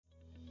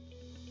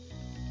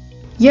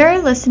You're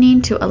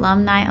listening to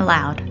Alumni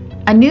Aloud,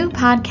 a new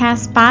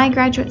podcast by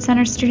Graduate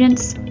Center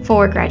students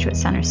for Graduate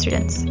Center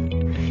students.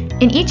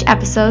 In each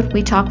episode,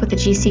 we talk with a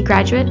GC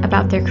graduate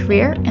about their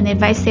career and the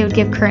advice they would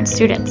give current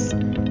students.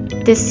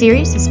 This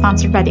series is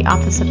sponsored by the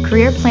Office of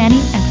Career Planning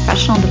and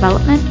Professional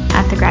Development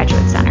at the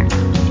Graduate Center.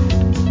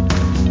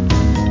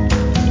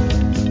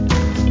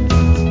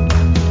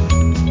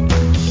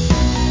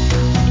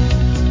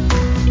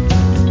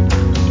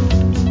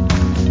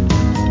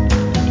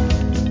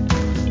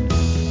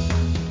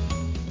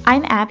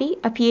 I'm Abby,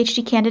 a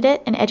PhD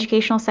candidate in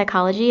educational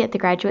psychology at the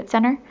Graduate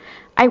Center.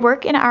 I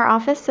work in our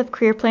Office of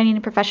Career Planning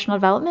and Professional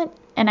Development,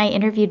 and I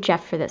interviewed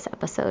Jeff for this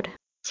episode.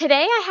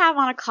 Today I have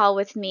on a call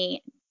with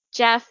me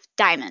Jeff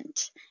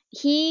Diamond.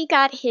 He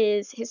got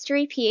his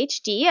history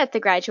PhD at the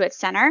Graduate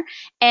Center,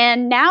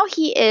 and now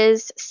he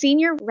is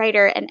senior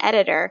writer and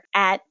editor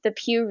at the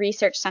Pew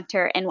Research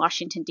Center in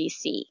Washington,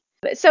 D.C.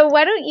 So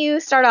why don't you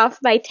start off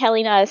by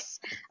telling us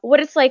what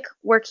it's like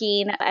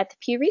working at the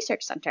Pew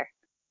Research Center?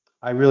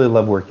 I really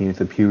love working at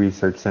the Pew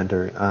Research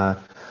Center.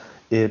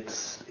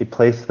 It's a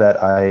place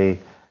that I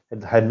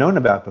had known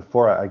about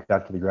before I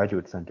got to the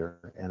Graduate Center,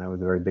 and I was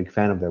a very big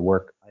fan of their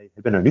work. I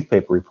had been a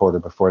newspaper reporter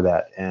before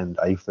that, and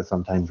I used to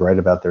sometimes write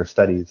about their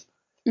studies.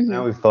 Mm-hmm. And I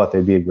always thought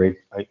they'd be a great,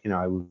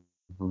 I would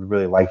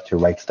really like to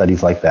write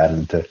studies like that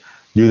and to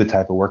do the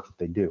type of work that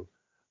they do.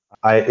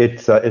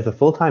 It's a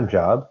full-time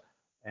job,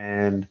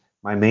 and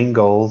my main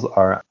goals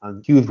are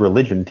on Pew's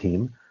religion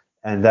team,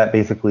 and that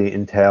basically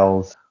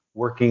entails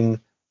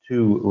working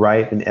to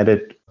write and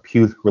edit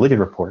Pew's religion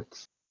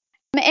reports.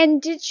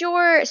 And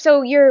your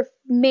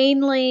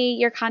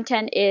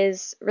content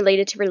is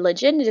related to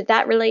religion. Did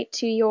that relate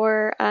to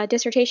your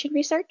dissertation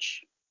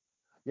research?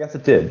 Yes,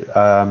 it did.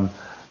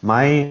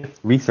 My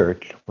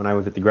research when I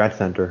was at the Grad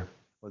Center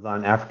was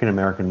on African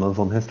American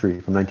Muslim history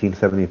from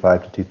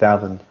 1975 to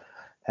 2000.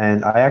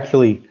 And I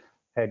actually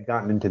had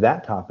gotten into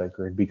that topic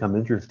or had become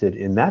interested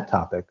in that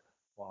topic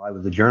while I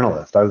was a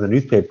journalist. I was a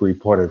newspaper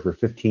reporter for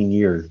 15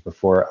 years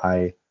before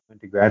I went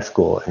to grad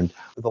school, and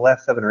for the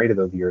last 7 or 8 of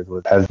those years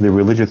was as the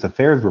religious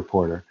affairs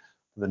reporter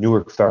for the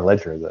Newark Star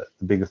Ledger, the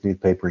biggest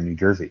newspaper in New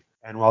Jersey.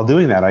 And while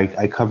doing that,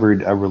 I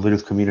covered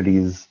religious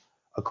communities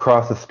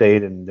across the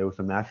state, and there was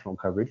some national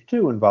coverage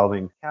too,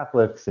 involving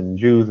Catholics and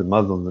Jews and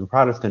Muslims and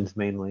Protestants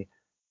mainly.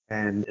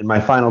 And in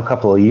my final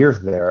couple of years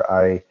there,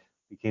 I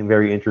became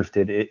very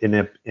interested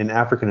in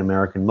African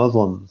American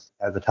Muslims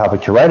as a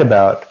topic to write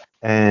about.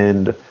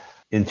 And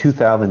in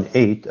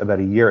 2008, about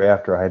a year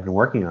after I had been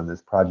working on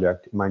this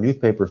project, my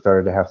newspaper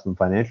started to have some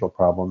financial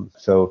problems.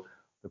 So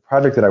the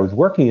project that I was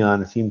working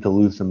on seemed to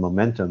lose some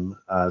momentum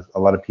as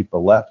a lot of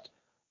people left.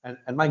 And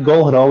my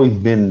goal had always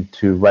been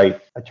to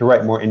write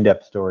more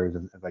in-depth stories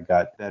as I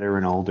got better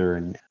and older.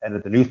 And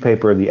at the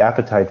newspaper, the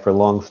appetite for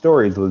long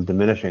stories was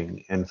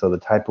diminishing. And so the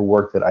type of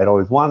work that I'd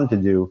always wanted to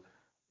do,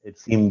 it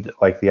seemed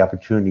like the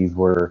opportunities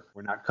were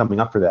not coming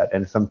up for that.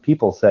 And some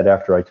people said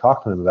after I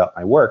talked to them about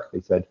my work,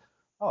 they said,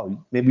 oh,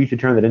 maybe you should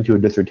turn that into a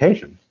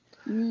dissertation.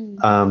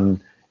 And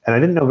I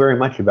didn't know very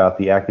much about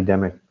the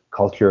academic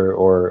culture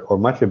or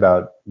much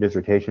about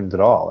dissertations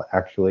at all,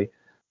 actually.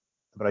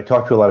 But I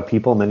talked to a lot of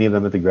people, many of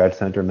them at the Grad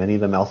Center, many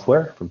of them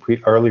elsewhere from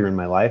earlier in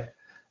my life.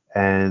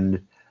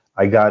 And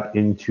I got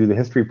into the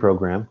history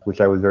program, which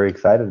I was very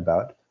excited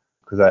about,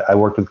 because I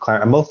worked with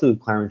mostly with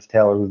Clarence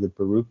Taylor, who's at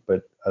Baruch,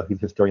 but he's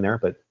a historian there,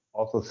 but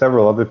also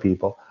several other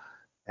people.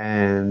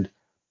 And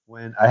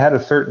when I had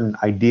a certain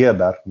idea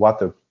about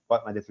what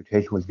my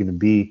dissertation was going to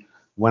be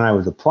when I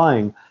was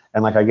applying,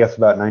 and I guess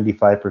about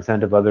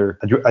 95% of other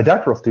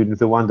doctoral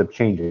students, it wound up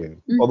changing.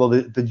 Mm-hmm.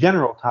 Although the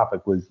general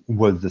topic was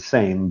the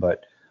same,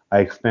 but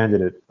I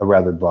expanded it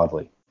rather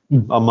broadly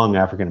among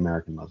African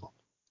American Muslims.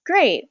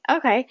 Great.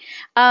 Okay.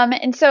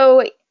 And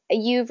so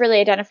you've really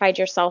identified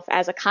yourself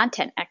as a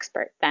content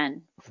expert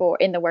then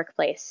in the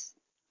workplace.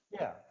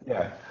 Yeah.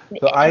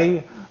 So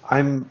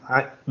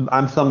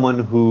I'm someone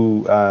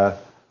who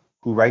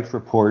writes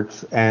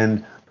reports,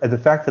 and the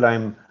fact that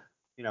I'm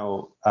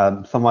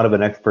somewhat of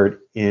an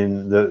expert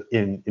in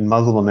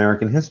Muslim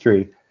American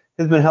history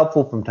has been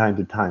helpful from time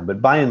to time.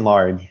 But by and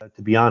large,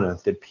 to be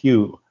honest, at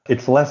Pew,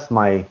 it's less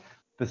my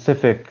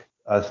specific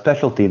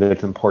specialty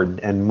that's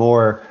important and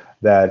more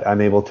that I'm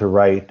able to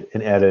write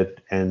and edit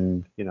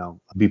and,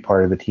 be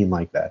part of a team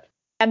like that.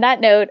 On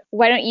that note,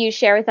 why don't you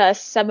share with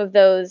us some of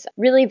those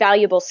really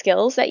valuable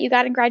skills that you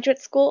got in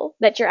graduate school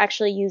that you're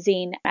actually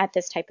using at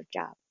this type of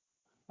job?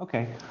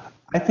 Okay.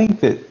 I think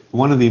that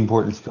one of the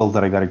important skills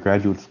that I got at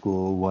graduate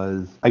school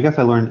was, I guess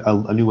I learned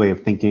a new way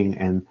of thinking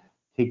and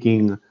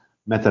taking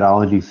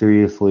methodology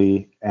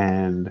seriously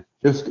and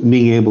just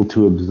being able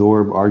to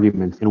absorb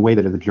arguments in a way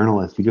that as a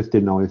journalist, you just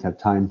didn't always have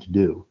time to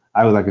do.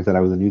 Like I said, I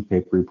was a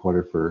newspaper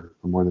reporter for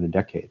more than a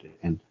decade.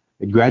 And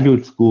at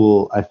graduate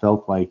school, I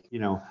felt like,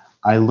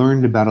 I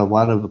learned about a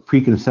lot of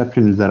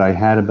preconceptions that I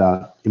had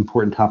about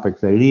important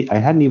topics that I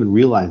hadn't even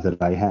realized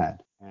that I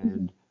had.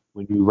 And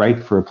when you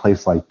write for a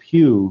place like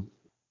Pew,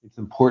 it's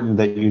important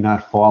that you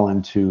not fall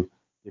into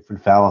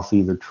different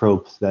fallacies or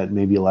tropes that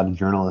maybe a lot of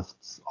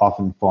journalists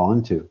often fall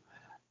into.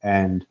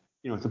 And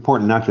it's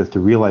important not just to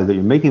realize that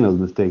you're making those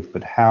mistakes,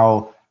 but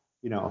how,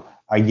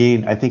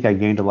 I think I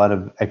gained a lot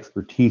of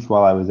expertise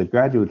while I was at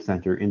Graduate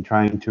Center in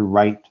trying to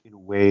write in a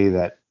way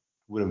that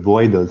would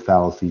avoid those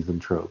fallacies and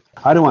tropes.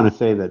 I don't want to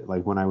say that,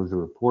 like, when I was a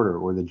reporter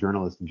or the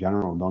journalists in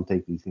general don't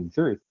take these things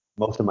serious.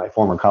 Most of my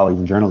former colleagues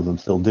in journalism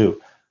still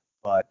do,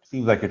 but it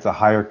seems like it's a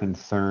higher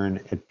concern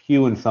at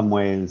Pew in some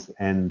ways,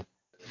 and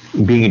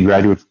being in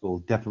graduate school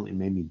definitely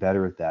made me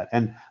better at that.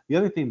 And the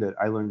other thing that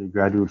I learned in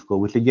graduate school,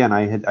 which again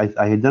I had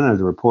done it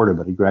as a reporter,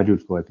 but in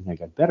graduate school I think I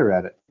got better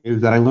at it,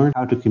 is that I learned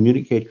how to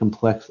communicate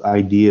complex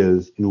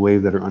ideas in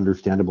ways that are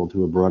understandable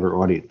to a broader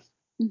audience.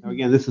 Now,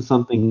 again, this is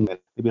something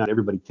that maybe not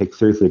everybody takes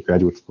seriously at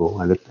graduate school,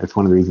 and that's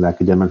one of the reasons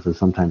academics are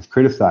sometimes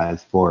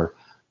criticized for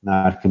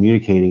not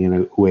communicating in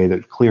a way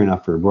that's clear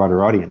enough for a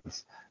broader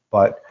audience.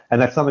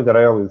 And that's something that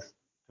I always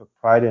took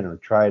pride in or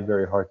tried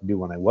very hard to do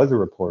when I was a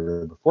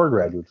reporter before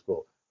graduate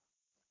school.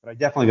 But I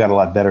definitely got a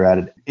lot better at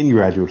it in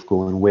graduate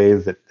school in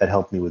ways that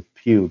helped me with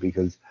Pew,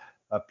 because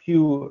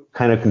Pew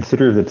kind of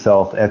considers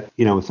itself as,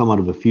 somewhat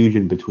of a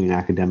fusion between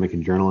academic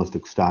and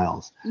journalistic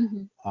styles.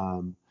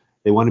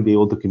 They want to be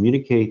able to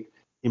communicate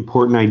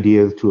important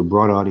ideas to a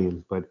broad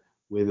audience, but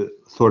with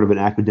sort of an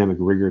academic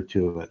rigor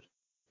to it,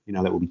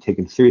 that will be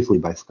taken seriously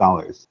by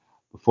scholars.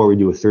 Before we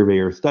do a survey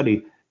or a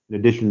study, in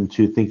addition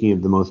to thinking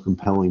of the most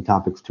compelling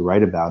topics to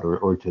write about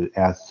or to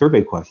ask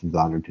survey questions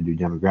on or to do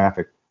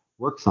demographic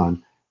works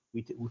on,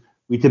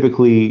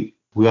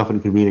 we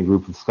often convene a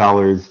group of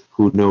scholars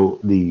who know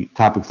the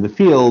topics in the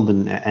field,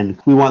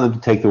 and we want them to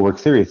take the work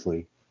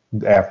seriously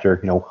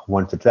after,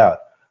 once it's out.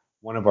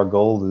 One of our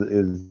goals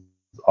is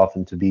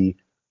often to be,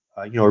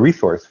 a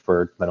resource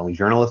for not only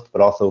journalists,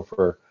 but also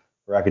for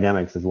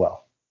academics as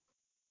well.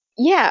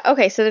 Yeah,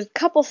 okay, so there's a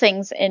couple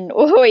things in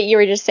what you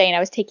were just saying I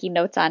was taking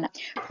notes on.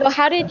 So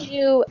how did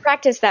you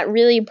practice that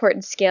really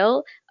important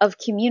skill of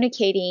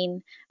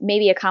communicating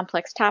maybe a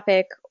complex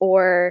topic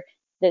or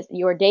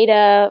your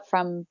data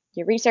from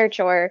your research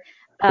or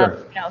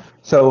Sure.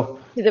 So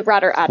to the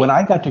broader audience? When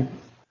I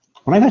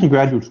got to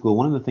graduate school,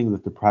 one of the things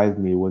that surprised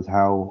me was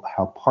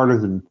how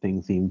partisan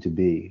things seemed to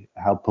be,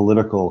 how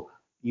political,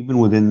 even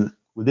within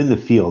the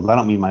field. I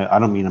don't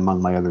mean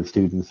among my other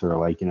students or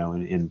like,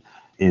 in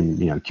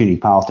CUNY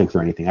politics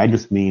or anything. I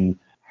just mean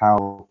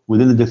how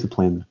within the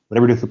discipline,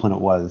 whatever discipline it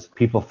was,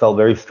 people felt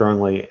very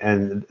strongly,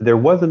 and there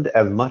wasn't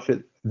as much.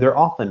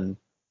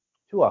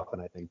 Too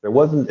often, I think, there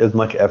wasn't as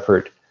much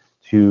effort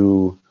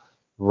to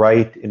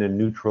write in a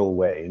neutral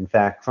way. In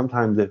fact,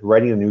 sometimes if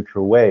writing in a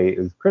neutral way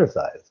is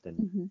criticized,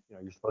 and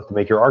you're supposed to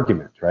make your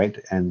argument, right?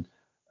 And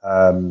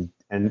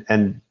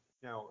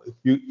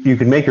you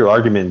can make your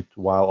argument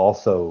while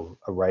also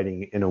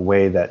writing in a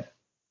way that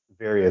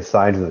various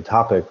sides of the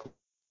topic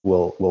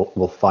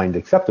will find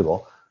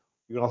acceptable.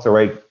 You can also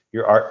write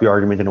your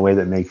argument in a way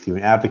that makes you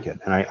an advocate.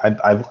 And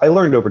I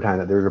learned over time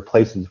that there are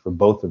places for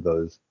both of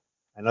those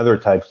and other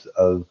types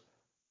of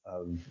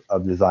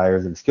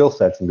desires and skill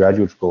sets in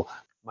graduate school.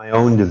 My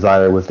own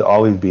desire was to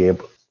always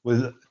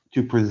was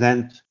to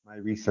present my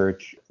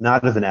research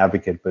not as an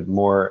advocate, but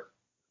more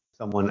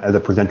someone as a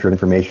presenter of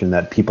information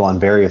that people on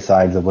various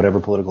sides of whatever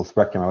political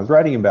spectrum I was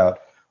writing about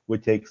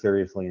would take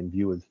seriously and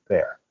view as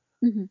fair.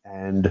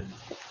 And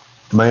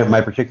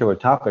my particular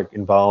topic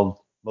involved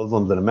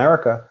Muslims in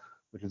America,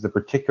 which is a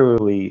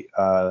particularly,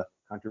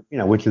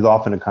 which is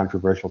often a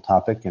controversial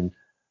topic. And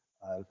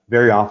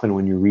very often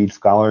when you read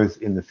scholars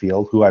in the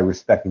field, who I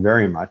respect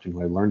very much and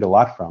who I learned a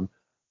lot from,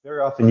 very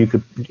often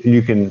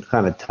you can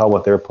kind of tell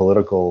what their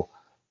political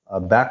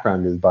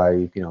background is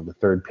by, the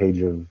third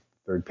page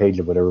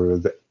of whatever it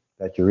is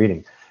that you're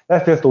reading.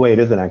 That's just the way it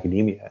is in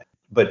academia.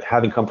 But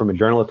having come from a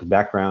journalistic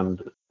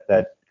background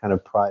that kind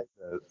of prides,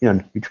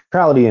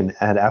 neutrality and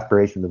had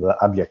aspirations of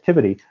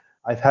objectivity,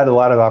 I've had a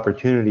lot of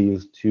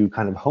opportunities to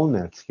kind of hone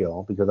that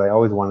skill because I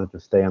always wanted to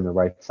stay on the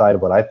right side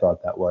of what I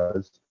thought that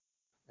was.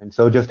 And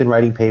so just in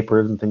writing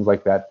papers and things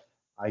like that,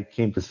 I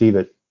came to see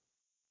that,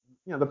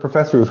 the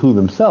professors who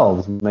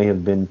themselves may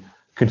have been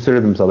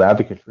considered themselves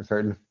advocates for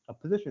certain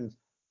positions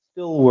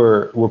still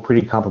were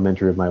pretty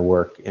complimentary of my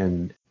work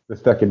and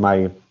respected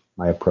my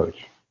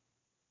approach.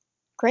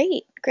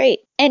 Great.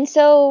 And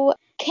so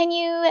can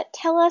you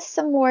tell us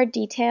some more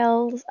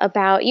details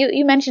about,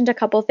 you mentioned a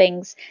couple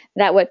things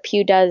that what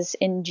Pew does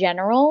in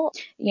general,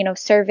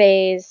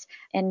 surveys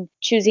and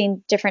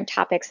choosing different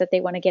topics that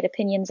they want to get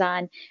opinions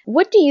on.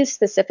 What do you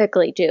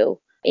specifically do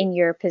in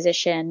your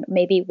position?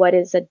 Maybe what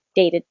is a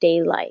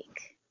day-to-day like?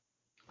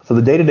 So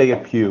the day-to-day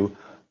at Pew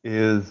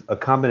is a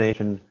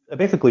combination.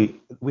 Basically,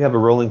 we have a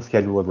rolling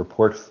schedule of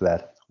reports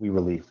that we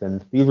release,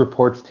 and these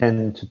reports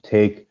tend to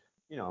take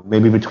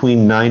maybe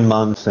between 9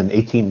 months and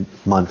 18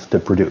 months to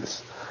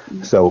produce.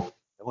 So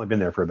I've only been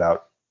there for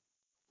about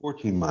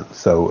 14 months.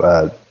 So,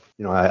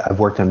 I've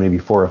worked on maybe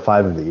 4 or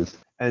 5 of these.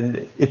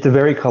 And it's a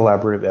very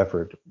collaborative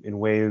effort in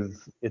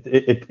ways,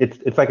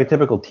 it's like a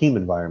typical team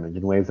environment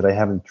in ways that I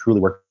haven't truly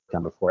worked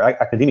on before.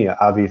 Academia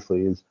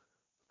obviously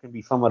can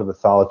be somewhat of a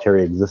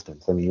solitary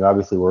existence. I mean, you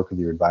obviously work with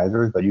your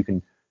advisors, but you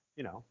can,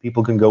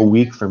 people can go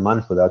weeks or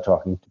months without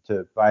talking to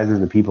advisors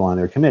or people on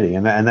their committee.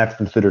 And that's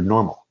considered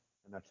normal.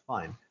 And that's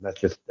fine.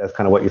 That's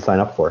kind of what you sign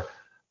up for.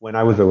 When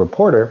I was a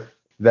reporter,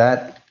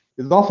 that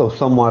is also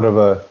somewhat of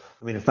a,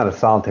 I mean, it's not a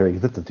solitary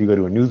existence. You go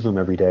to a newsroom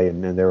every day,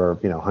 and there are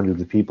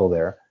hundreds of people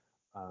there.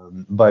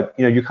 But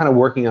you're kind of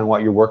working on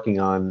what you're working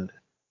on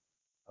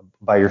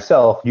by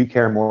yourself. You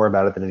care more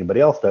about it than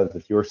anybody else does.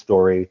 It's your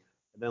story.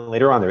 And then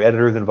later on, there are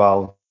editors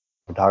involved,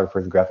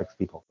 photographers, and graphics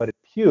people. But at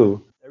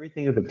Pew,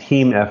 everything is a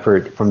team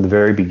effort from the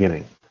very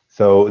beginning.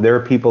 So there are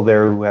people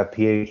there who have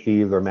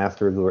PhDs or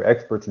masters who are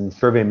experts in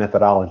survey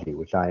methodology,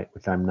 which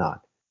I'm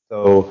not.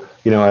 So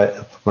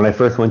when I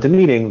first went to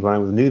meetings, when I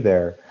was new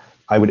there,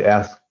 I would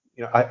ask,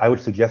 I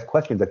would suggest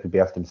questions that could be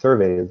asked in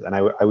surveys, and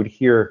I would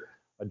hear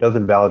a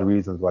dozen valid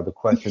reasons why the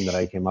question that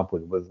I came up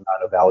with was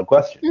not a valid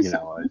question. It's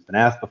been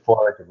asked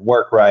before, it didn't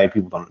work right,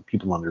 people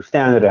don't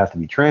understand it, it has to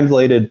be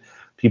translated,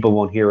 people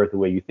won't hear it the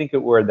way you think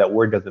it would, that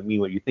word doesn't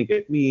mean what you think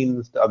it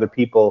means to other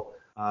people.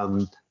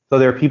 So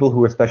there are people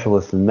who are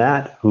specialists in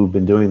that, who've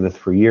been doing this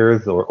for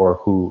years, or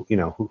who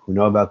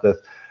know about this.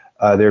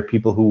 There are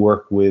people who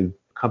work with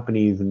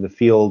companies in the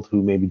field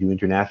who maybe do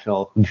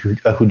international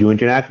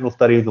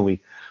studies, and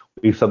we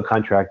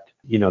subcontract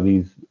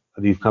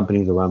these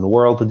companies around the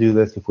world to do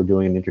this if we're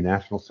doing an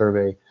international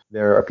survey.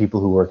 There are people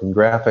who work in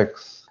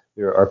graphics.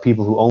 There are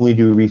people who only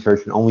do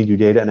research and only do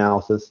data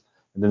analysis.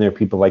 And then there are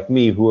people like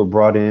me who are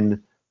brought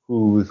in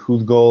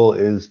whose goal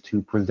is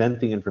to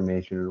present the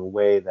information in a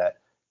way that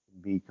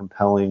can be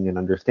compelling and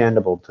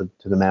understandable to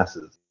the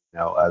masses.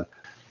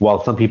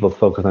 While some people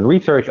focus on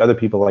research, other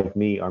people like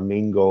me, our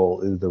main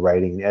goal is the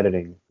writing and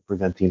editing to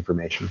present the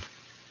information.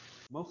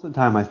 Most of the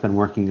time I spend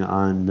working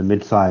on the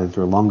mid-sized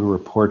or longer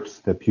reports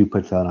that Pew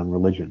puts out on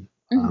religion,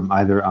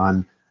 either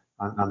on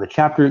the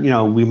chapter.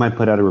 We might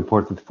put out a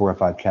report that's 4 or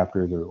 5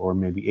 chapters, or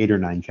maybe 8 or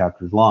 9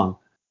 chapters long.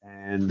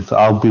 And so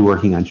I'll be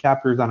working on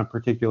chapters on a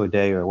particular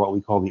day, or what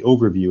we call the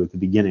overview at the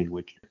beginning,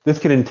 which this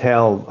can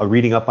entail a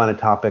reading up on a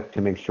topic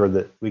to make sure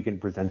that we can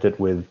present it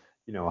with,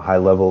 a high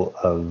level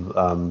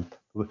of,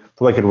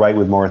 so I could write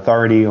with more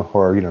authority,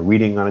 or,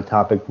 reading on a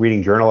topic,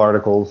 reading journal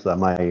articles.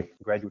 My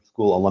graduate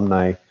school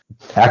alumni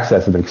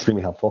access has been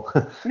extremely helpful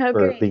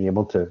for being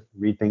able to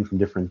read things from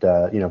different,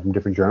 from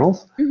different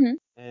journals. Mm-hmm.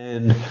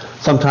 And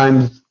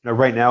sometimes,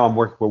 right now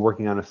we're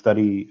working on a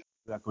study,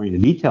 without going into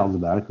details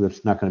about it, because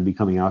it's not going to be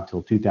coming out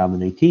till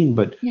 2018,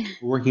 but we're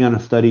working on a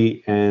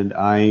study, and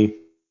I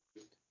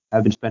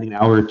have been spending an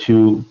hour or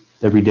two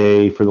every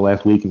day for the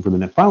last week and for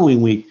the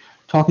following week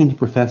talking to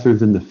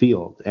professors in the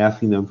field,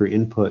 asking them for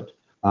input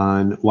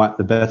on what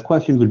the best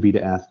questions would be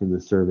to ask in the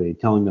survey,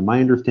 telling them my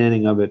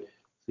understanding of it,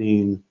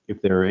 seeing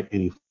if there are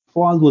any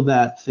flaws with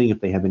that, seeing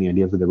if they have any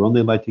ideas of their own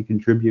they'd like to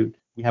contribute.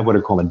 We have what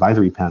are called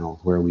advisory panels,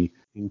 where we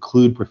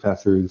include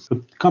professors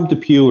to come to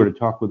Pew or to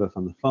talk with us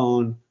on the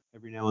phone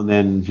every now and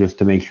then, just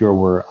to make sure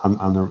we're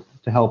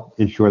to help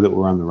ensure that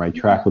we're on the right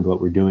track with what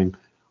we're doing.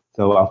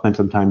 So I'll spend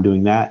some time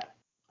doing that.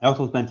 I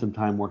also spent some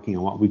time working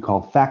on what we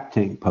call fact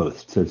tank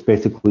posts. So it's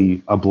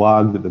basically a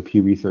blog that the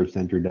Pew Research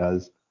Center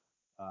does,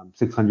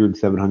 600,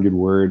 700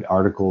 word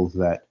articles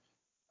that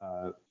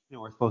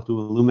are supposed to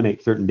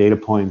illuminate certain data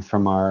points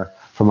from our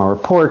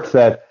reports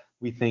that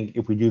we think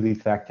if we do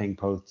these fact tank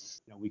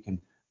posts, we can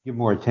give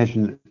more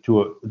attention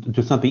to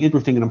something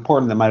interesting and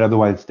important that might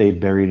otherwise stay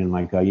buried in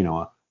like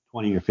a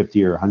 20 or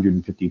 50 or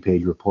 150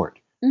 page report.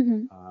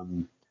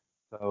 Mm-hmm.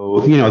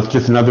 So it's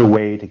just another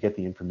way to get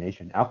the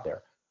information out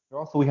there.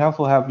 We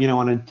also have,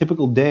 on a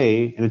typical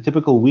day, in a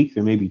typical week,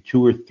 there may be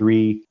 2 or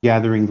 3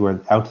 gatherings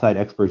where outside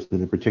experts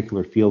in a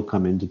particular field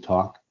come in to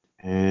talk,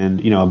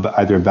 and,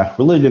 either about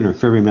religion or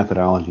survey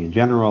methodology in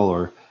general,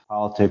 or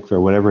politics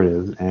or whatever it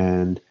is.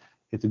 And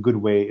it's a good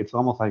way, it's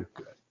almost like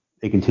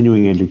a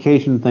continuing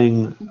education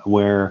thing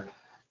where,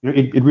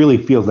 it really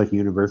feels like a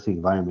university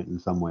environment in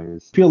some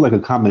ways. It feels like a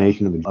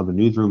combination of a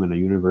newsroom and a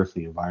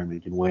university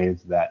environment in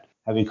ways that,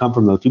 having come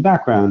from those 2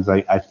 backgrounds,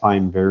 I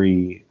find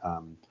very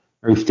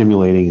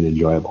stimulating and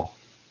enjoyable.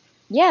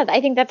 Yeah, I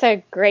think that's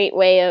a great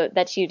way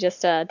that you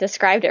just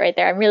described it right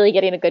there. I'm really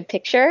getting a good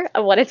picture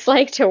of what it's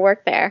like to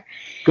work there.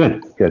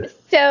 Good.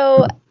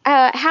 So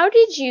how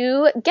did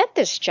you get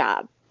this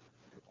job?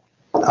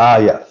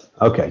 Yes.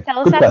 Okay. Tell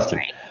us good that question.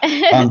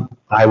 Story.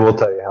 I will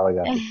tell you how I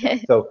got this job.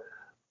 So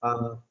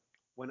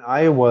when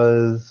I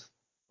worked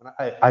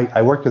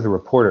as a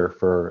reporter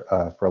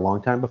for a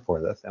long time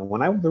before this, and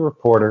when I was a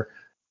reporter,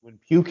 when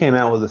Pew came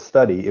out with a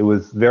study, it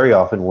was very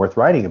often worth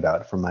writing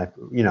about from my,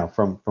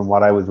 from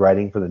what I was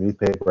writing for the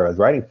newspaper I was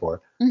writing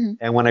for. Mm-hmm.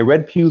 And when I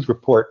read Pew's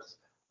reports,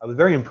 I was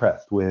very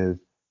impressed with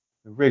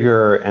the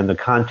rigor and the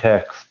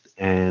context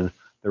and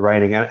the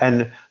writing.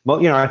 And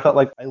I felt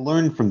like I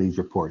learned from these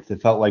reports.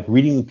 It felt like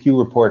reading the Pew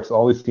reports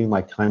always seemed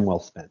like time well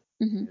spent.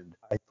 Mm-hmm. And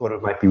I thought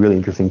it might be really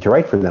interesting to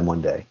write for them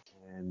one day.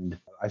 And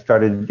I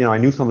started, I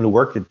knew someone who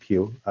worked at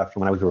Pew from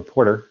when I was a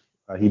reporter.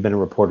 He'd been a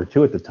reporter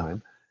too at the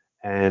time.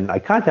 And I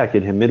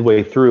contacted him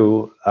midway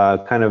through,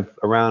 kind of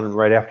around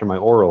right after my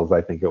orals, I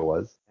think it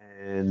was,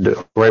 and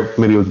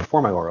maybe it was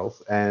before my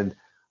orals. And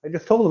I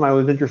just told him I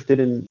was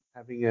interested in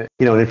having an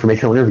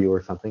informational interview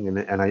or something.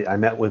 And I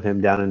met with him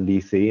down in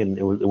D.C. and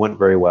it went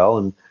very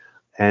well.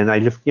 And I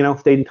just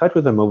stayed in touch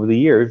with him over the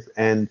years.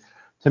 And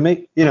to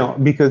make,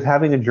 because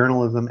having a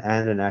journalism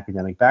and an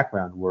academic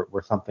background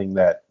were something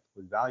that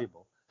was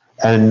valuable.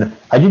 And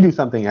I did do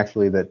something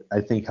actually that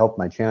I think helped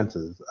my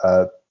chances.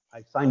 I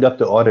signed up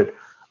to audit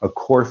a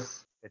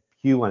course at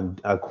Pew on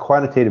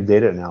quantitative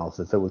data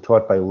analysis that was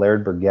taught by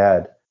Laird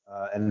Brigade,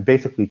 and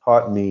basically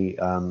taught me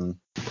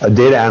a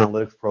data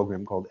analytics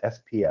program called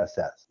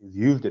SPSS. It's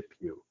used at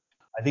Pew.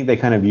 I think they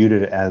kind of viewed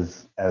it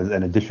as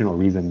an additional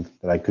reason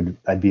that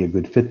I'd be a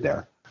good fit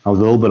there. I was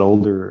a little bit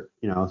older,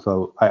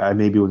 so I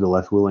maybe was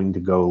less willing to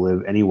go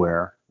live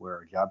anywhere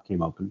where a job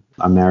came open.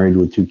 I'm married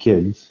with 2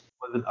 kids.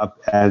 It wasn't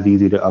as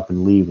easy to up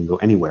and leave and go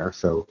anywhere.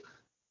 So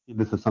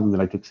this is something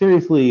that I took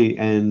seriously,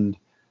 and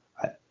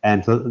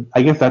so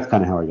I guess that's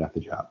kind of how I got the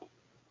job.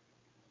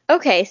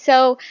 Okay,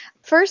 so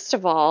first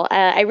of all,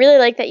 I really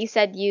like that you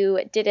said you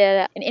did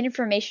an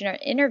information or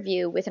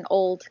interview with an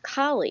old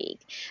colleague.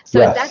 So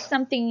Yes. Is that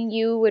something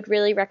you would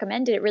really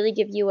recommend? Did it really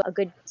give you a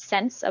good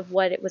sense of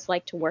what it was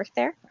like to work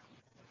there?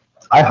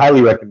 I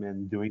highly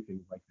recommend doing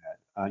things like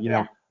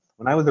that.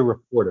 When I was a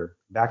reporter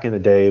back in the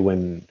day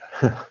when,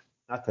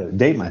 not to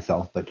date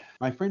myself, but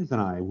my friends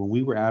and I, when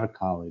we were out of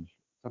college,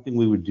 something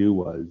we would do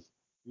was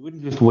we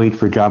wouldn't just wait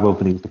for job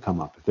openings to come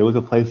up. If there was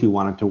a place you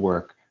wanted to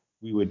work,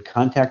 we would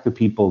contact the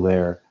people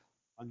there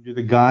under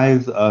the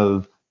guise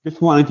of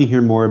just wanting to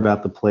hear more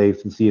about the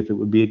place and see if it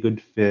would be a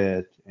good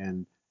fit.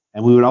 And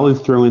we would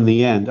always throw in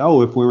the end,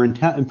 if we're in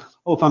town,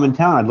 if I'm in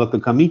town, I'd love to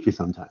come meet you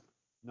sometime,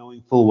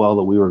 knowing full well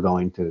that we were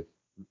going to,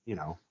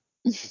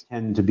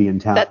 pretend to be in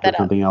town for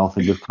something else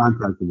and just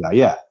contact the guy.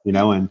 Yeah, and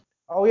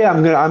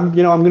I'm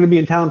gonna be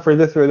in town for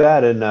this or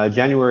that in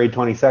January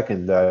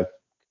 22nd.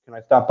 Can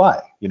I stop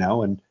by?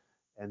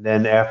 And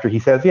then after he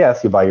says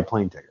yes, you buy your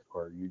plane ticket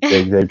or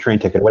the train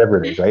ticket,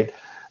 whatever it is, right?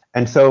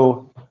 And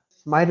so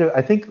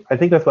I think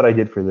that's what I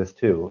did for this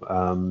too.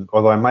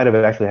 Although I might have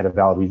actually had a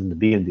valid reason to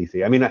be in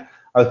DC. I mean, I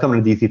was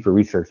coming to DC for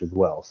research as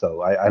well,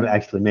 so I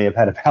actually may have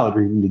had a valid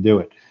reason to do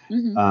it.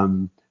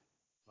 Mm-hmm.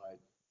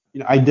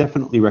 I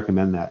definitely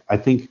recommend that. I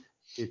think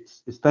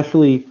it's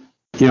especially,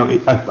 I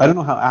don't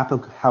know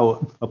how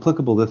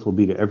applicable this will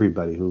be to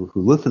everybody who's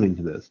listening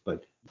to this,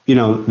 but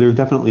there's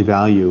definitely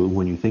value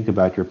when you think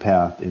about your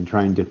path in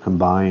trying to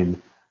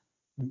combine.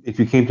 If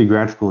you came to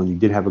grad school and you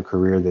did have a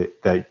career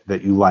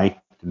that you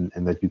liked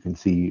and that you can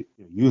see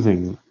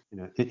using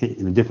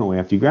in a different way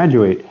after you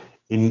graduate,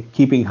 in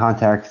keeping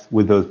contacts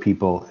with those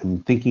people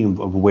and thinking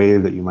of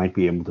ways that you might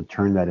be able to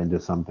turn that into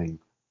something,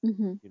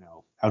 Mm-hmm.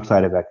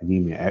 outside of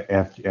academia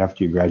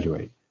after you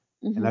graduate.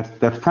 Mm-hmm. And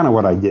that's kind of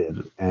what I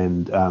did.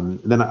 And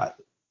then I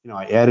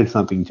added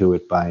something to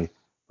it by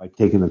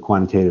taking the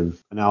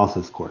quantitative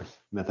analysis course,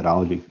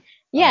 methodology.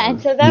 Yeah,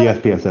 and so the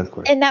SPSS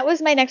course. And that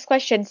was my next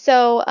question.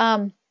 So,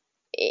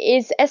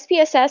 is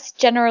SPSS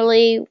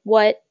generally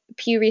what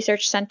Pew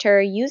Research Center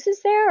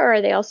uses there, or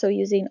are they also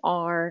using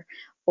R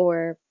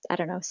or I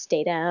don't know,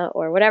 Stata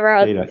or whatever?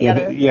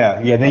 Stata.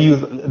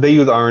 They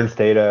use R and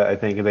Stata, I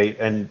think.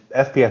 And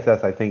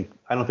SPSS,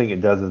 I don't think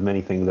it does as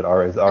many things that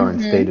R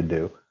and Stata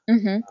do.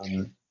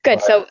 Mm-hmm.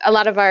 Good. So a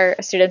lot of our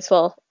students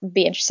will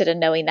be interested in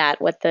knowing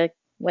that what the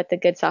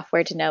good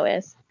software to know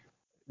is.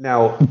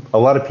 Now, a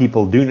lot of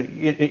people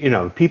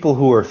do, people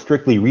who are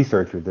strictly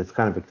researchers, it's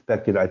kind of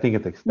expected. I think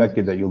it's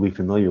expected that you'll be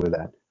familiar with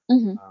that.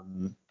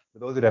 Mm-hmm. But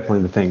those are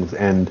definitely the things.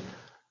 And,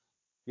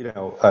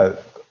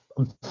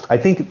 I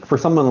think for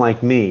someone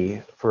like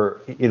me,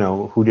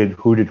 who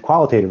did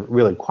qualitative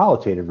research,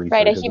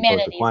 right, a as opposed to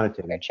humanities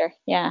quantitative researcher,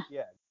 yeah.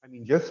 I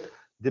mean, just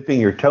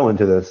dipping your toe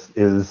into this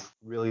is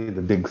really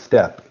the big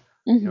step.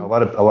 Mm-hmm. A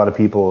lot of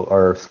people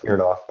are scared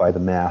off by the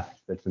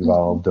math that's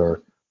involved, mm-hmm.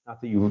 or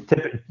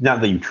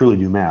not that you truly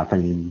do math. I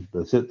mean,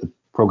 the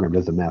program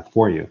does the math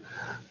for you,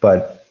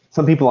 but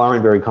some people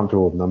aren't very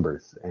comfortable with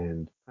numbers,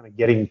 and kind of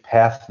getting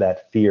past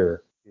that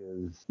fear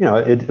is,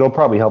 it'll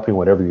probably help you in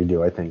whatever you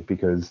do, I think,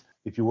 because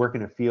if you work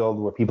in a field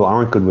where people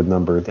aren't good with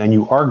numbers and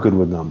you are good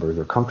with numbers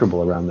or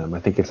comfortable around them, I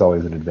think it's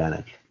always an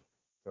advantage.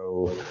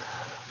 So,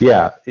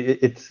 yeah,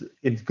 it's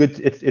good.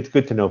 It's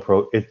good to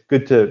know it's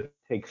good to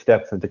take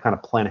steps and to kind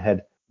of plan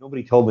ahead.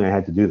 Nobody told me I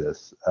had to do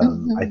this.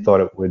 Mm-hmm. I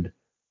thought it would.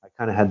 I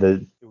kind of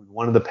it was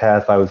one of the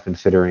paths I was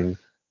considering,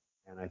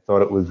 and I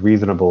thought it was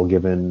reasonable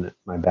given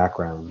my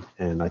background,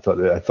 and I thought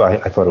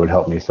it would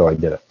help me, so I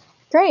did it.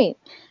 Great.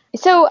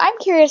 So I'm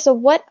curious, so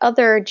what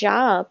other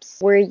jobs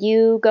were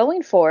you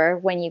going for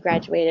when you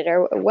graduated,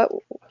 or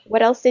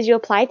what else did you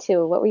apply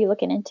to? What were you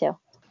looking into?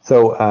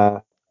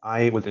 So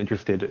I was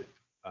interested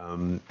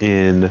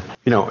in,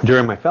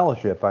 during my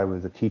fellowship, I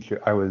was a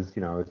teacher. I was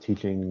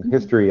teaching mm-hmm.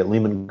 history at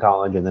Lehman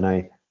College, and then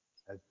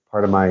as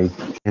part of my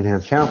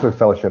enhanced chancellor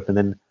fellowship, and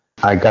then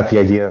I got the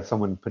idea,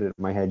 someone put it in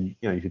my head,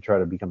 you should try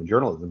to become a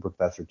journalism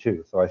professor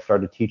too. So I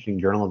started teaching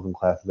journalism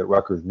classes at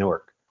Rutgers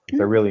Newark, which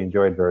mm-hmm. I really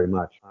enjoyed very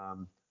much.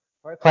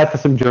 I applied for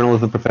some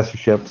journalism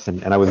professorships,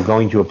 and I was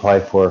going to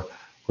apply for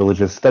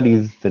religious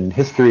studies and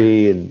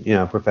history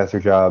and professor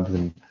jobs,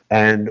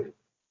 and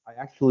I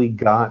actually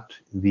got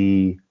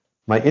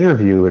my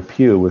interview at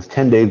Pew was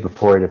 10 days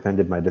before I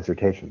defended my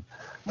dissertation.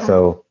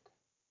 So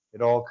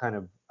it all kind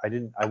of,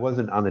 I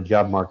wasn't on the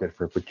job market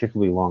for a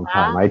particularly long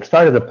time. Wow.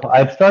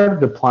 I'd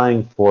started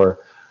applying for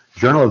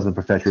journalism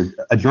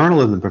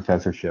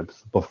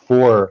professorships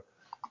before,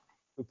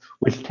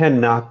 which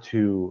tend not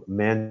to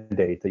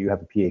mandate that you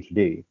have a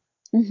PhD.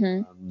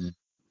 Mm-hmm.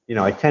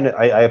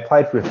 I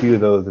applied for a few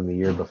of those in the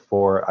year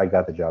before I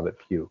got the job at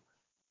Pew.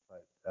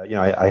 But,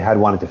 I had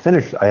wanted to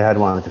finish. I had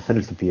wanted to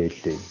finish the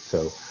PhD.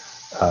 So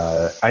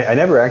I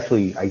never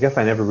actually. I guess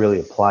I never really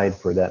applied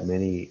for that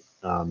many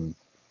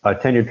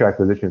tenure track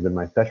positions in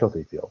my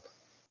specialty field.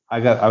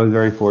 I was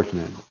very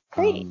fortunate.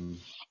 Great.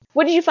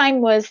 What did you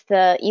find was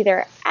the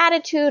either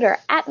attitude or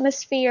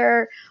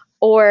atmosphere,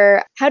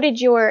 or how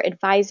did your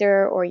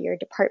advisor or your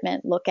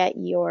department look at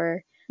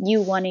you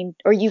wanting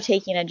or you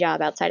taking a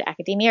job outside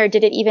academia, or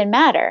did it even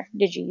matter?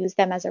 Did you use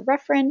them as a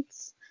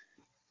reference?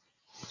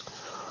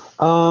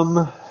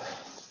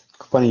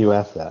 Funny you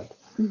asked that.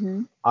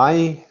 Mm-hmm.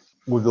 I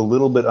was a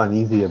little bit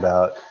uneasy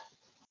about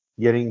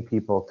getting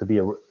people to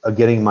be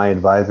getting my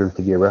advisors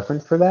to be a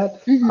reference for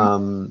that.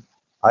 Mm-hmm.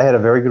 I had a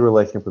very good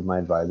relationship with my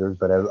advisors,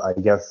 but I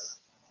guess,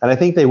 and I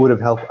think they would have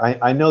helped.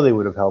 I know they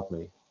would have helped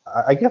me.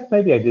 I guess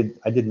maybe I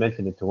did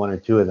mention it to one or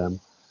two of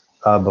them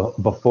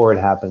before it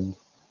happened.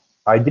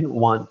 I didn't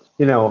want,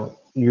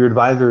 your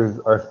advisors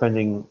are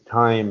spending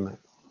time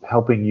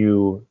helping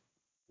you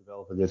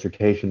develop a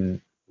dissertation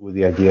with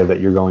the idea that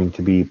you're going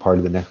to be part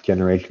of the next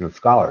generation of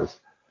scholars,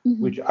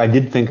 Mm-hmm. which I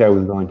did think I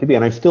was going to be,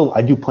 and I still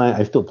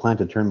plan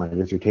to turn my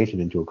dissertation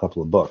into a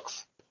couple of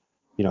books.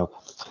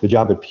 The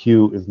job at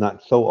Pew is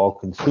not so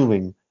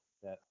all-consuming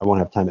that I won't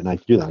have time at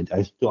night to do that.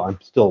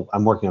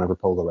 I'm working on a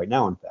proposal right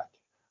now, in fact.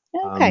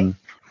 Okay.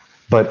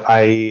 But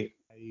I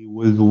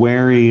was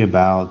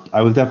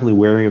definitely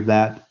wary of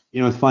that.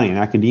 It's funny, in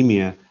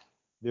academia,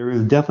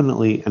 there's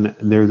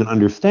an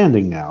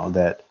understanding now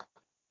that,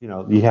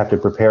 you have to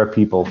prepare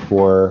people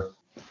for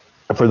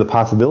the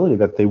possibility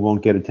that they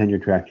won't get a tenure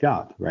track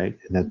job, right?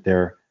 And that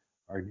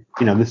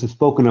this is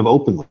spoken of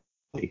openly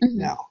Mm-hmm.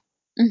 now.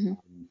 Mm-hmm.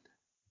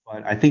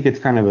 But I think it's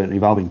kind of an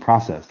evolving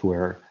process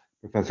where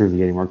professors are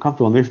getting more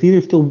comfortable.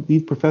 And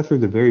these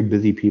professors are very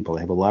busy people.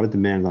 They have a lot of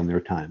demands on their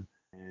time.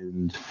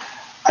 And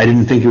I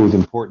didn't think it was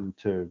important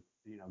to,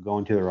 go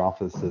into their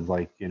office as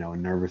like, a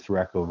nervous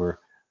wreck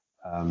over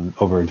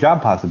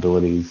job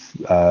possibilities.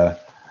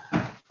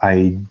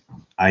 I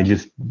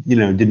just,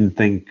 didn't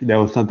think that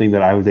was something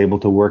that I was able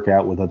to work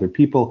out with other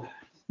people.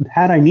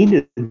 Had I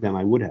needed them,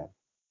 I would have.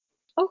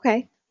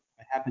 Okay.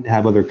 I happen to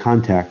have other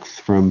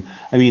contacts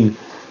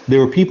there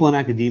were people in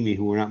academia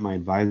who were not my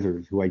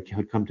advisors, who I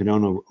had come to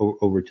know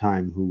over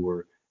time,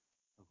 who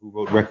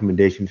wrote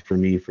recommendations for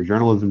me for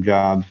journalism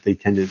jobs. They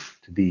tended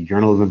to be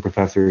journalism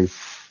professors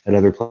at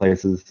other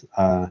places.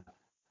 I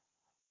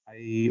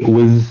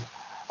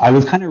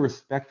was kind of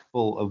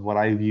respectful of what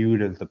I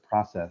viewed as the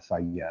process, I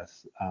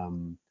guess,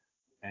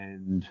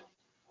 and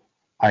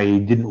I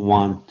didn't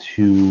want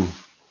to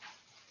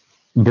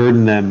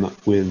burden them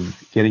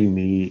with helping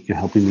me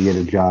get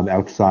a job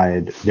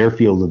outside their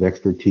field of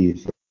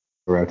expertise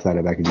or outside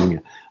of academia.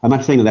 I'm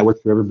not saying that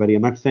works for everybody.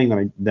 I'm not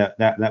saying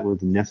that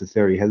was a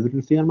necessary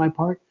hesitancy on my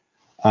part.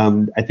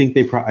 I think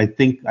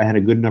I had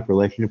a good enough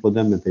relationship with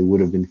them that they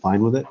would have been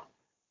fine with it.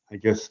 I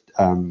just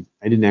I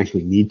didn't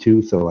actually need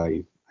to, so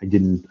I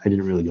didn't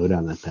really go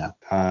down that path.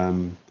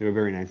 They were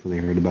very nice when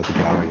they heard about the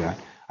job I got.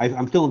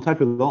 I'm still in touch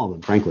with all of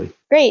them, frankly.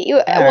 Great.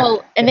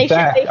 In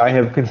fact, I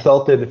have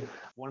consulted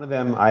one of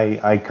them.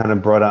 I kind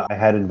of brought up. I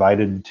had him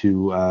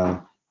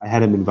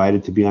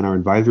invited to be on our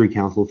advisory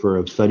council for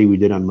a study we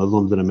did on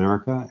Muslims in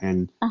America,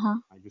 and Uh-huh.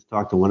 I just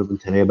talked to one of them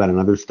today about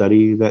another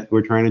study that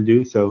we're trying to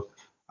do. So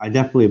I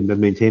definitely have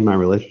maintained my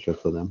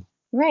relationships with them.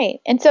 Right.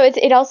 And so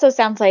it also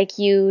sounds like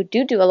you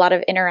do a lot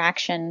of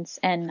interactions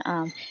and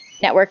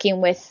networking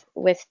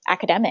with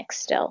academics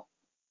still,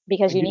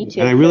 because you need to.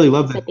 And I really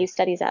love set these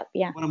studies up.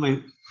 Yeah.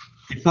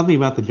 It's something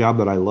about the job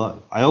that I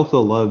love. I also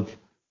love,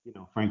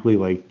 frankly,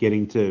 like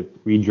getting to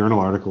read journal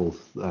articles.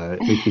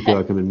 It makes me feel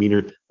like I'm in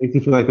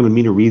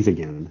Mina Rees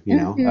again,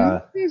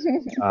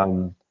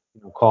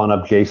 calling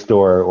up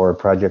JSTOR or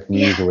Project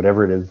Muse or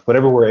whatever it is,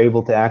 whatever we're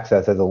able to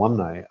access as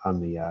alumni on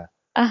the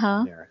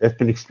there. It's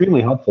been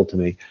extremely helpful to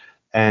me.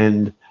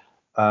 And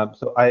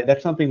so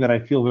that's something that I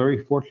feel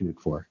very fortunate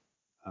for,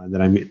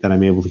 that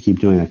I'm able to keep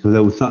doing that,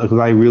 because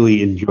I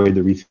really enjoyed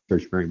the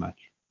research very much.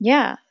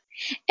 Yeah.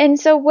 And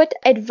so what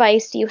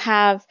advice do you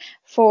have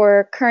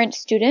for current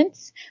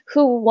students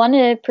who want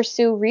to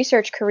pursue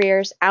research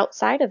careers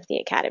outside of the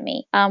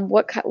academy?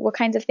 What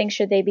kinds of things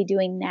should they be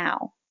doing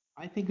now?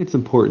 I think it's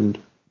important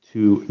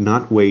to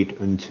not wait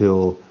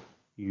until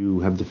you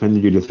have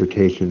defended your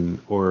dissertation,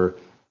 or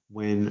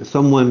when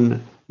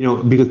someone,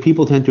 because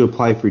people tend to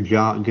apply for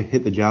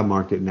hit the job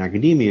market in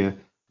academia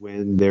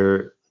when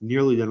they're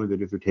nearly done with their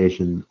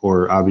dissertation,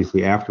 or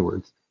obviously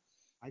afterwards.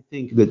 I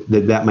think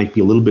that might be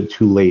a little bit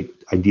too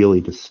late,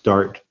 ideally, to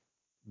start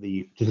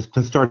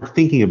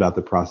thinking about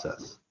the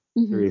process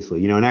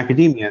seriously. In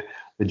academia,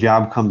 the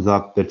job comes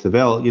up that's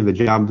available. The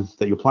jobs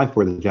that you apply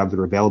for, the jobs that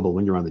are available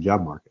when you're on the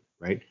job market,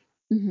 right?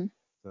 Mm-hmm.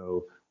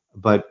 So,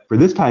 but for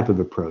this type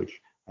of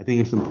approach, I think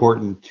it's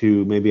important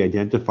to maybe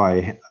identify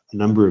a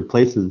number of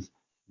places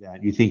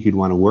that you think you'd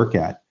want to work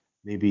at.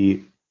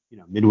 Maybe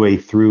midway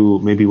through,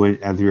 maybe when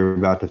as you're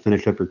about to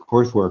finish up your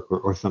coursework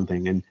or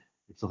something, and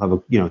you still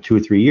have 2 or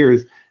 3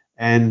 years,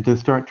 and to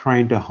start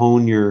trying to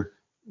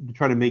to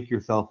try to make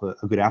yourself a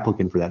good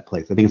applicant for that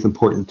place. I think it's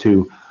important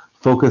to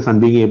focus on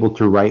being able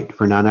to write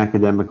for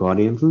non-academic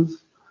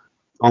audiences.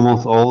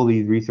 Almost all of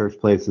these research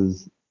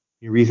places,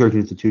 research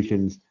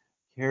institutions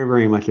care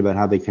very much about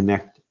how they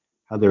connect,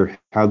 how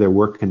their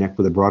work connect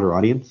with a broader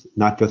audience,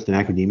 not just in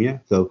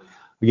academia. So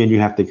again, you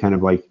have to kind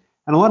of like,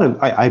 and a lot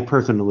of, I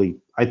personally,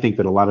 I think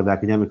that a lot of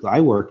academics I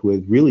worked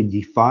with really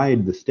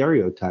defied the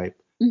stereotype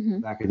Mm-hmm.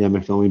 of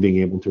academics only being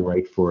able to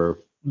write for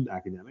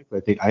academics. I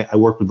think I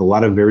worked with a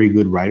lot of very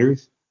good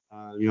writers,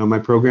 in my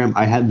program.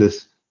 I had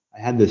this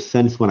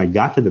sense when I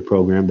got to the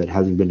program that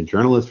having been a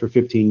journalist for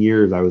 15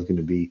 years, I was going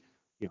to be,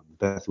 the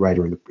best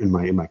writer in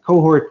my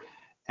cohort,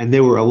 and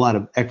there were a lot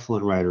of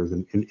excellent writers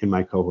in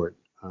my cohort.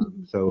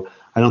 Mm-hmm. So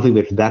I don't think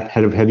that's that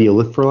kind of heavy a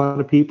lift for a lot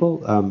of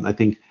people. I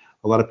think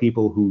a lot of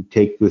people who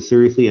take this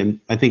seriously,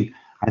 and I think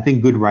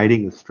good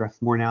writing is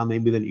stressed more now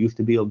maybe than it used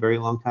to be a very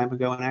long time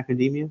ago in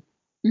academia.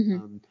 Mm-hmm.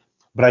 Um,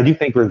 but I do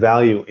think there's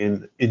value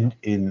in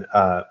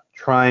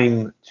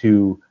trying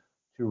to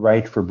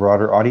write for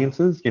broader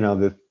audiences.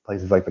 The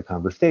places like The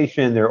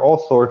Conversation. There are all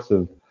sorts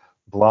of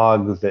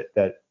blogs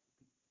that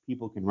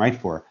people can write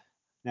for.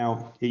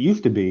 Now, it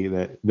used to be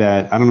that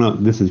I don't know,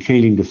 this is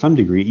changing to some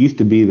degree. It used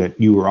to be that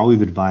you were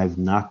always advised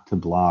not to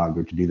blog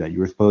or to do that. You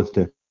were supposed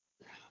to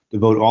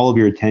devote all of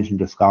your attention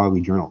to scholarly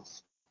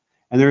journals.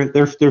 And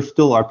there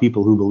still are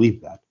people who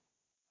believe that.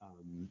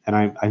 And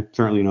I'm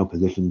certainly in no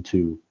position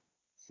to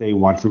say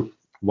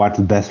what's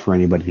best for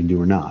anybody to do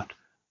or not.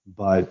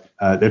 But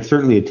there's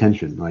certainly a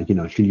tension. Like,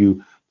 should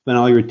you spend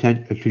all your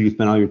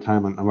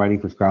time on writing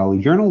for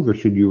scholarly journals, or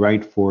should you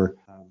write for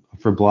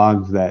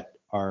blogs that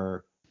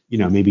are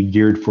maybe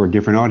geared for a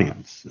different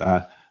audience?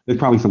 There's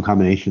probably some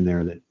combination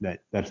there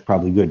that's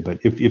probably good. But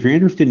if you're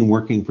interested in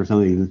working for some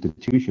of these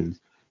institutions,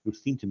 it would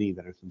seem to me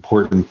that it's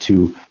important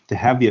to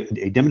have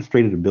a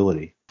demonstrated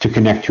ability to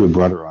connect to a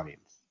broader audience.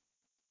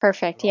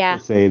 Perfect. I would Yeah.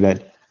 also say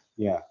that,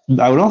 yeah,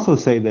 I would also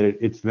say that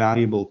it's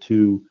valuable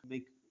to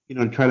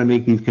try to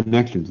make these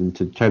connections and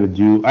to try to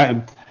do.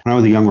 When I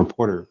was a young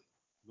reporter,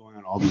 going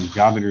on all these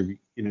job interviews,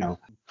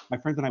 my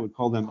friends and I would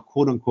call them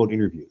quote unquote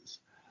interviews.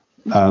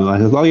 I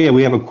said, oh yeah,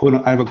 I have a quote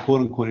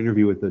unquote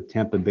interview with the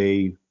Tampa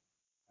Bay,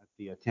 at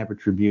the Tampa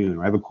Tribune,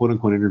 or I have a quote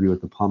unquote interview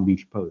with the Palm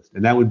Beach Post,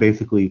 and that would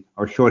basically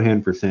our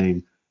shorthand for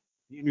saying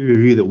the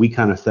interview that we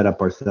kind of set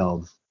up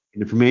ourselves,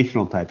 an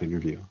informational type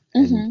interview,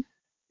 and Mm-hmm.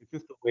 it's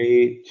just a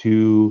way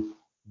to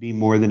be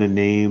more than a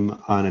name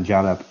on a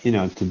job app,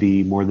 to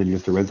be more than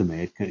just a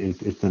resume.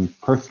 It's a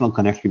personal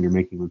connection you're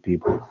making with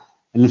people,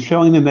 and it's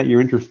showing them that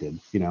you're interested,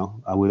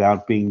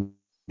 without being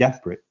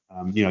desperate.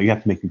 You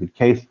have to make a good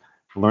case,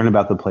 learn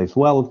about the place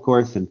well, of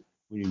course, and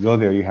when you go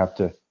there, you have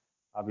to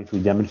obviously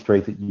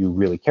demonstrate that you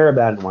really care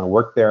about it and want to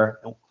work there,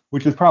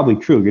 which is probably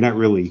true. You're not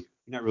really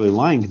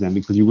lying to them,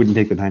 because you wouldn't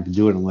take the time to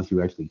do it unless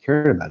you actually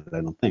cared about it,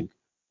 I don't think.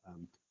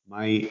 Um,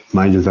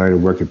 my desire to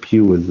work at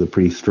Pew was a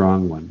pretty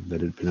strong one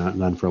that had been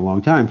on for a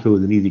long time, so it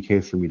was an easy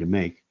case for me to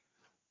make.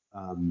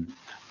 Um,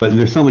 but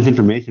there's so much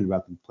information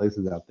about the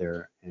places out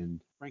there, and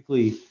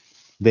frankly,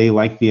 they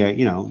like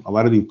a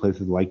lot of these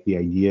places like the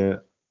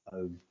idea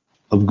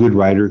of good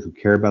writers who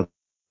care about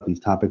these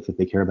topics that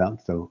they care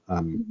about. So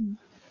Mm-hmm.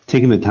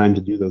 taking the time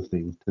to do those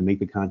things, to make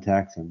the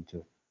contacts, and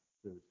to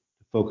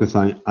focus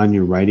on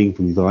your writing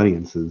for these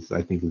audiences,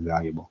 I think is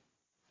valuable.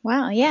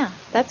 Wow. Yeah.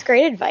 That's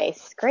great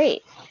advice.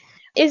 Great.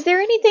 Is there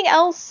anything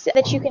else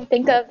that you can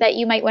think of that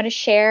you might want to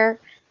share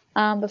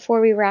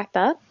before we wrap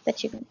up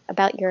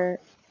about your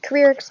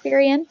career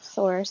experience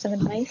or some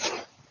advice?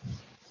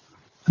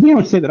 I think I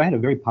would say that I had a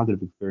very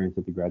positive experience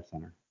at the Grad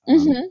Center.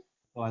 Mm-hmm.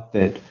 Thought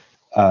that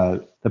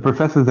the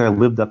professors there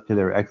lived up to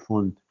their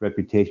excellent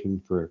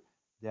reputation for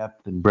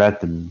depth and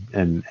breadth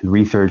and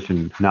research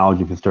and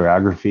knowledge of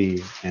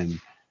historiography,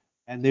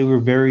 and they were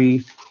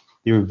very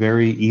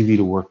easy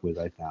to work with.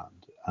 I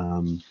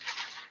found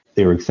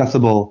they were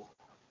accessible,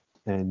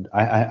 and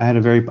I had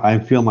a very I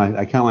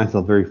count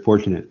myself very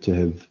fortunate to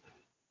have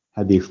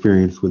had the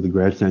experience with the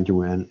Grad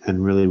Center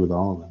and really with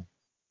all of them.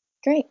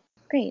 Great.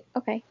 Great.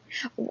 Okay.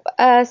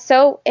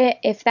 So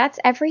if that's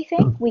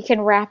everything, we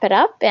can wrap it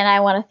up. And I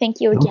want to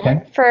thank you again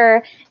Okay.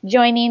 for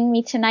joining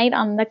me tonight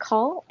on the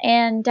call.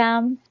 And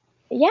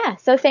yeah,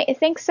 so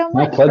thanks so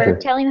My much for pleasure.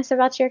 telling us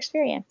about your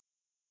experience.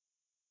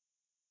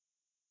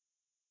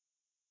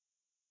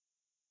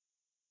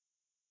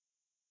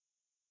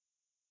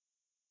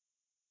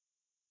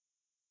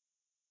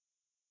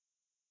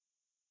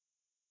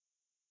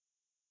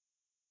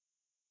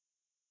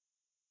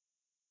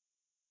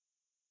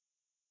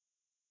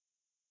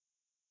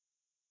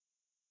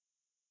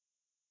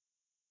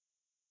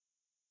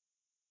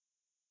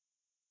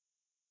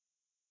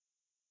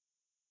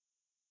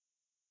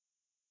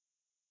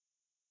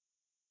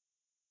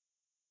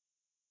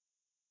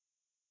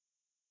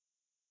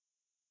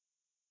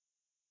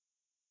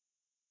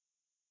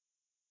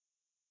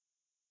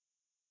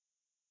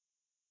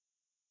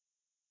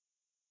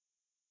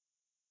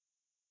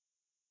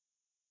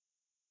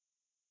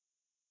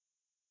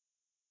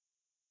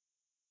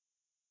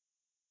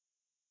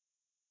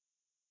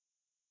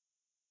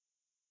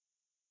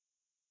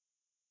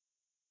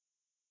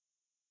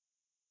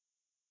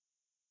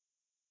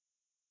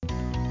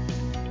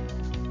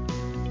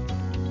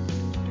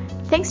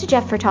 Thanks to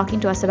Jeff for talking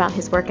to us about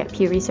his work at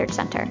Pew Research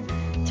Center.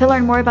 To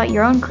learn more about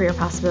your own career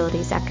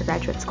possibilities after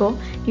graduate school,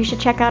 you should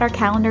check out our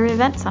calendar of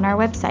events on our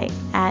website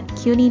at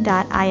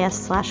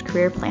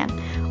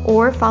cuny.is/careerplan,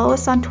 or follow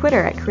us on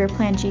Twitter at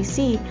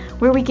CareerPlanGC,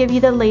 where we give you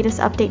the latest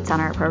updates on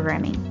our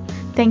programming.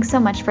 Thanks so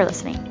much for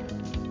listening.